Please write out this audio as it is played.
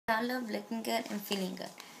I love looking good and feeling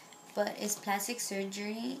good, but is plastic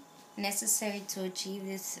surgery necessary to achieve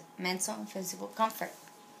this mental and physical comfort?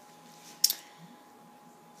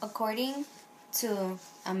 According to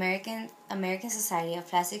American Society of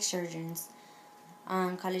Plastic Surgeons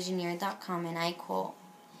on collegeneer.com, and I quote,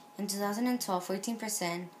 in 2012,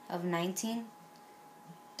 14% of 13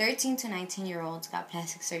 to 19-year-olds got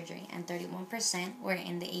plastic surgery, and 31% were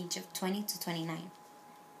in the age of 20 to 29.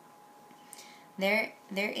 There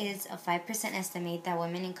is a 5% estimate that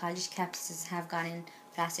women in college campuses have gotten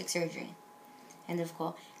plastic surgery. End of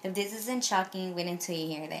quote. If this isn't shocking, wait until you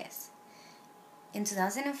hear this. In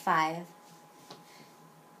 2005,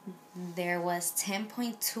 there was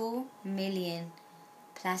 10.2 million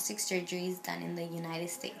plastic surgeries done in the United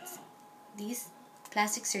States. These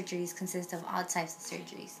plastic surgeries consist of all types of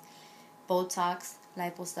surgeries: Botox,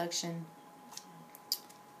 liposuction,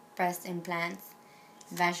 breast implants,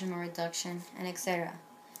 vaginal reduction, and etc.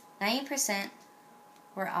 90%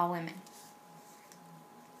 were all women.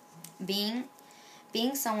 Being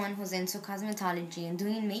someone who's into cosmetology and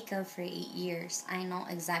doing makeup for 8 years, I know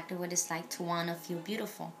exactly what it's like to want to feel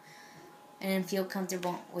beautiful and feel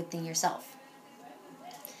comfortable within yourself.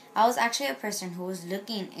 I was actually a person who was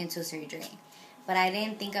looking into surgery, but I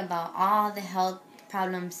didn't think about all the health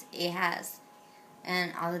problems it has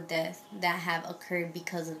and all the deaths that have occurred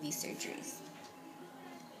because of these surgeries.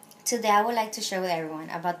 Today, I would like to share with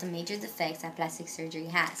everyone about the major defects that plastic surgery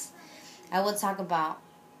has. I will talk about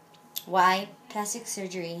why plastic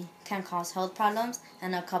surgery can cause health problems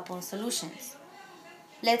and a couple of solutions.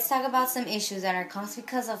 Let's talk about some issues that are caused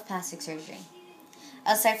because of plastic surgery.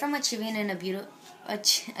 Aside from achieving a beautiful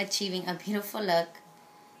look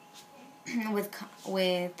with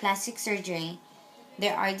plastic surgery,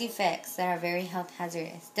 there are defects that are very health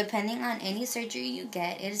hazardous. Depending on any surgery you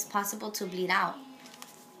get, it is possible to bleed out.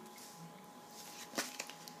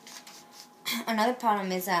 Another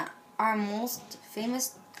problem is that our most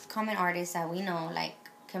famous common artists that we know, like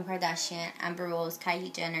Kim Kardashian, Amber Rose,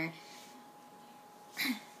 Kylie Jenner,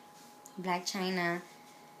 Blac Chyna,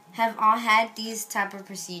 have all had these type of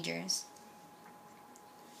procedures,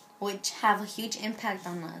 which have a huge impact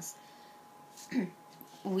on us.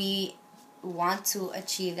 We want to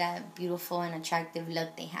achieve that beautiful and attractive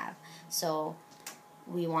look they have. So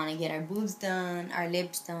we want to get our boobs done, our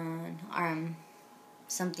lips done,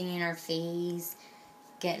 something in our face,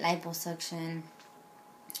 get liposuction,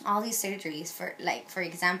 all these surgeries. For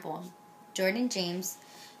example, Jordan James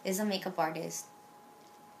is a makeup artist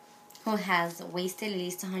who has wasted at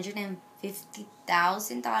least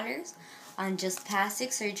 $150,000 on just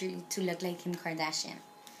plastic surgery to look like Kim Kardashian.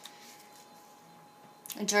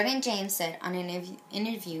 Jordan James said on an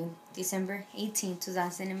interview December 18,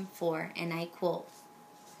 2004, and I quote,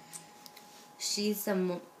 She's the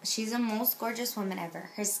most gorgeous woman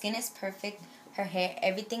ever. Her skin is perfect, her hair,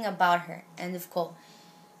 everything about her. End of quote.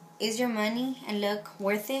 Is your money and look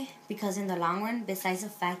worth it? Because in the long run, besides the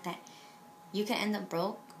fact that you can end up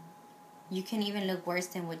broke, you can even look worse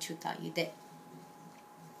than what you thought you did.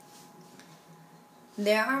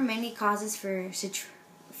 There are many causes for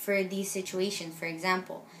these situations. For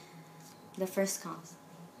example, the first cause.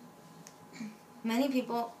 Many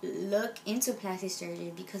people look into plastic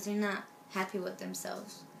surgery because they're not happy with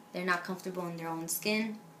themselves. They're not comfortable in their own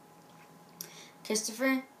skin.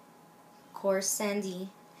 Christopher Corsandi,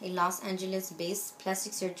 a Los Angeles-based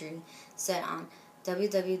plastic surgeon, said on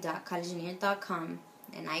www.collegeneer.com,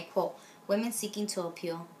 and I quote, women seeking to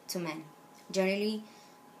appeal to men. Generally,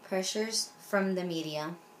 pressures from the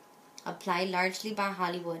media, applied largely by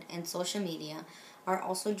Hollywood and social media, are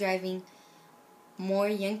also driving more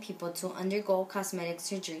young people to undergo cosmetic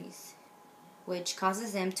surgeries, which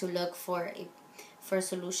causes them to look for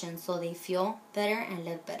solutions so they feel better and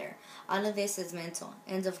look better. All of this is mental.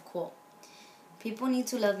 End of quote. People need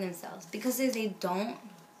to love themselves, because if they don't,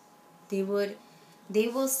 they will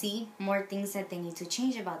see more things that they need to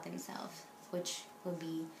change about themselves, which would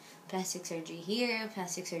be plastic surgery here,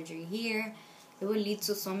 plastic surgery here. It would lead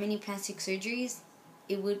to so many plastic surgeries.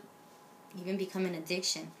 It would even become an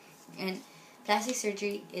addiction. And plastic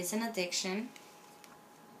surgery is an addiction,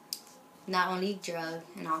 not only drug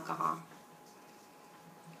and alcohol.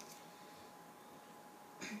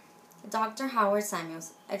 Dr. Howard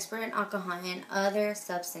Samuels, expert in alcohol and other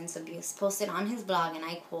substance abuse, posted on his blog, and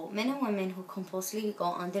I quote, men and women who compulsively go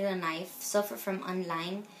under the knife suffer from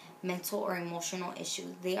underlying mental or emotional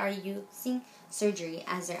issues. They are using surgery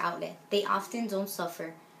as their outlet. They often don't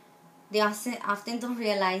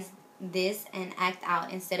realize this and act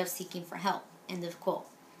out instead of seeking for help. End of quote.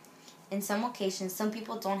 In some occasions, some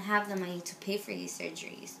people don't have the money to pay for these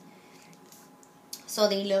surgeries, so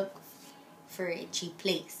they look for a cheap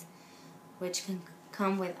place, which can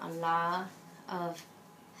come with a lot of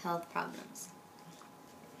health problems.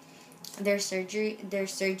 Their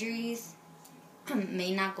surgeries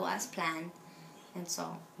may not go as planned, and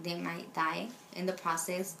so they might die in the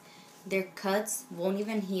process. Their cuts won't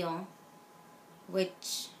even heal,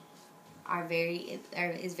 which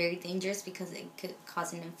is very dangerous because it could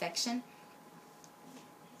cause an infection.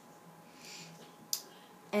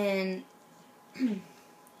 And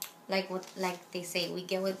like they say, we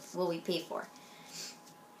get what we pay for.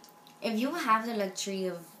 If you have the luxury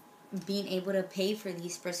of being able to pay for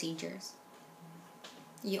these procedures,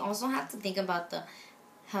 you also have to think about the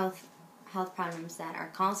health problems that are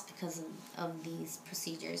caused because of these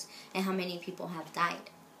procedures and how many people have died.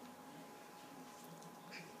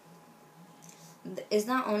 It's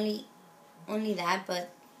not only that, but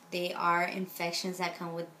there are infections that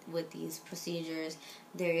come with these procedures.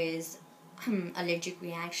 There is allergic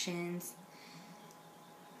reactions.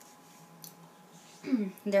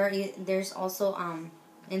 There's also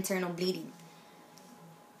internal bleeding.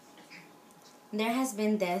 There has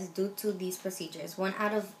been deaths due to these procedures. 1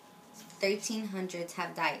 out of 1,300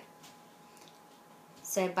 have died,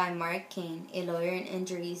 said by Mark Kane, a lawyer in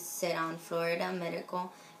injuries, said on Florida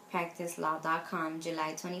Medical PracticeLaw.com,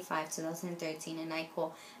 July 25, 2013, and I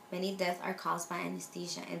quote, "Many deaths are caused by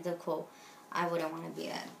anesthesia," and the quote, "I wouldn't want to be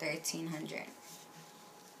at 1,300.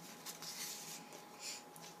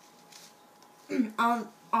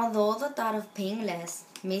 Although the thought of paying less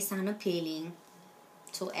may sound appealing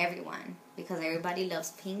to everyone, because everybody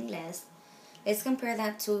loves paying less, let's compare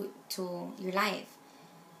that to your life.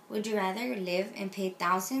 Would you rather live and pay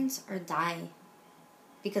thousands or die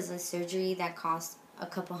because of surgery that cost a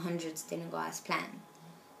couple hundreds didn't go as planned?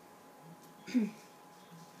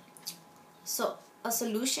 So a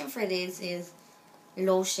solution for this is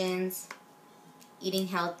lotions, eating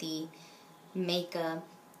healthy, makeup,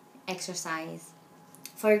 exercise.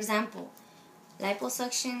 For example,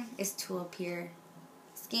 liposuction is to appear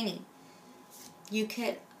skinny. You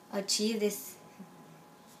could achieve this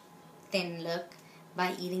thin look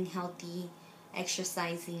by eating healthy,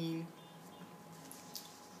 exercising.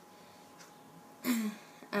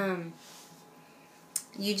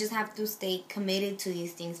 You just have to stay committed to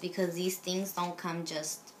these things, because these things don't come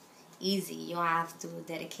just easy. You have to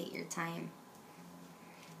dedicate your time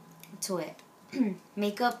to it.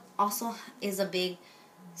 Makeup also is a big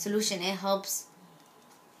solution. It helps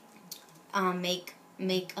make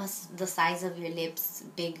us the size of your lips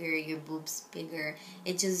bigger, your boobs bigger.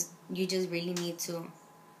 You just really need to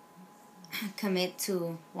commit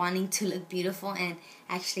to wanting to look beautiful and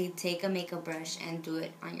actually take a makeup brush and do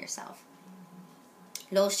it on yourself.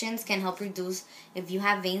 Lotions can help reduce, if you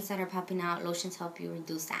have veins that are popping out, lotions help you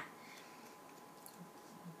reduce that.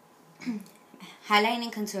 Highlighting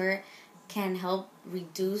and contour can help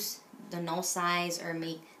reduce the nose size or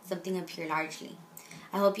make something appear largely.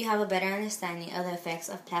 I hope you have a better understanding of the effects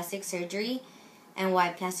of plastic surgery and why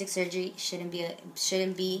plastic surgery shouldn't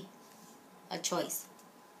be a choice.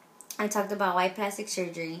 I talked about why plastic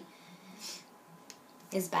surgery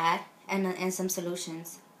is bad and some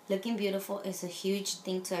solutions. Looking beautiful is a huge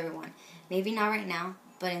thing to everyone. Maybe not right now,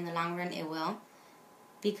 but in the long run it will.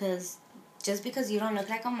 Because just because you don't look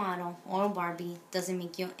like a model or a Barbie doesn't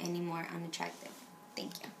make you any more unattractive.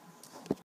 Thank you.